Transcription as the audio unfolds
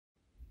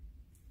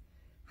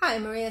Hi,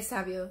 Maria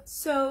Savio.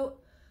 So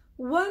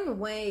one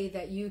way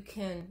that you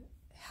can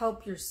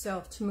help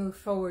yourself to move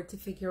forward to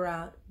figure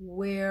out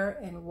where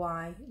and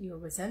why you're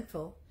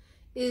resentful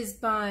is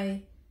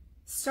by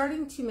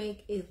starting to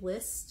make a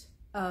list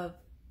of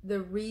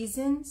the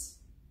reasons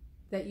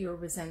that you're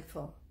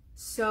resentful.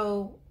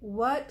 So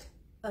what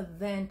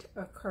event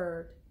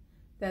occurred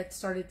that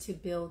started to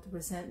build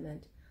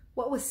resentment?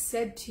 What was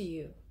said to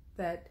you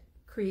that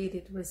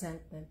created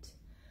resentment?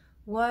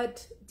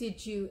 What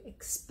did you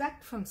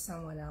expect from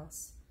someone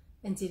else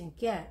and didn't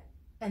get,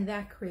 and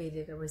that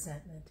created a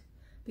resentment?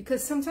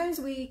 Because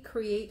sometimes we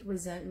create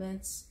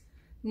resentments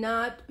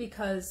not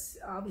because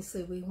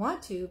obviously we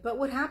want to, but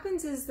what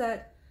happens is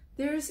that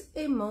there's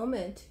a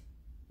moment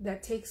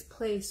that takes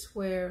place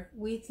where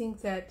we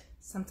think that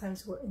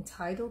sometimes we're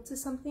entitled to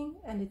something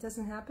and it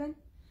doesn't happen.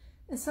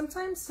 And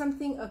sometimes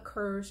something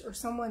occurs or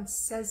someone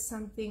says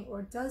something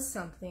or does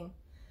something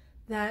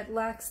that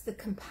lacks the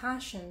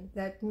compassion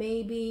that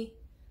maybe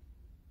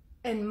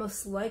and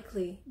most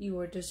likely you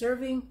were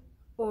deserving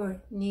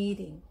or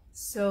needing.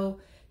 So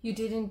you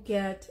didn't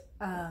get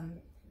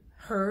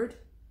heard,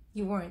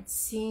 you weren't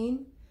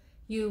seen,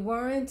 you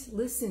weren't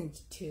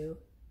listened to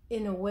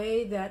in a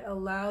way that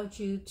allowed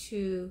you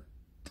to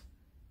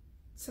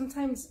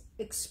sometimes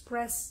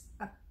express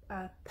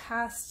a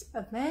past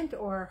event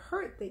or a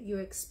hurt that you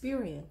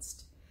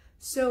experienced.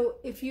 So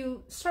if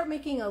you start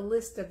making a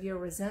list of your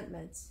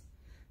resentments,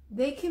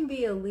 they can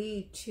be a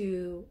lead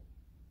to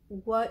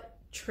what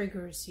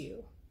triggers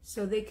you.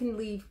 So they can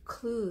leave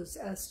clues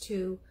as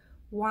to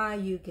why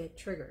you get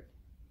triggered.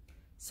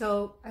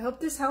 So I hope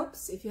this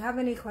helps. If you have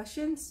any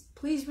questions,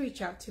 please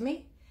reach out to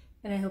me,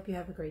 and I hope you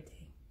have a great day.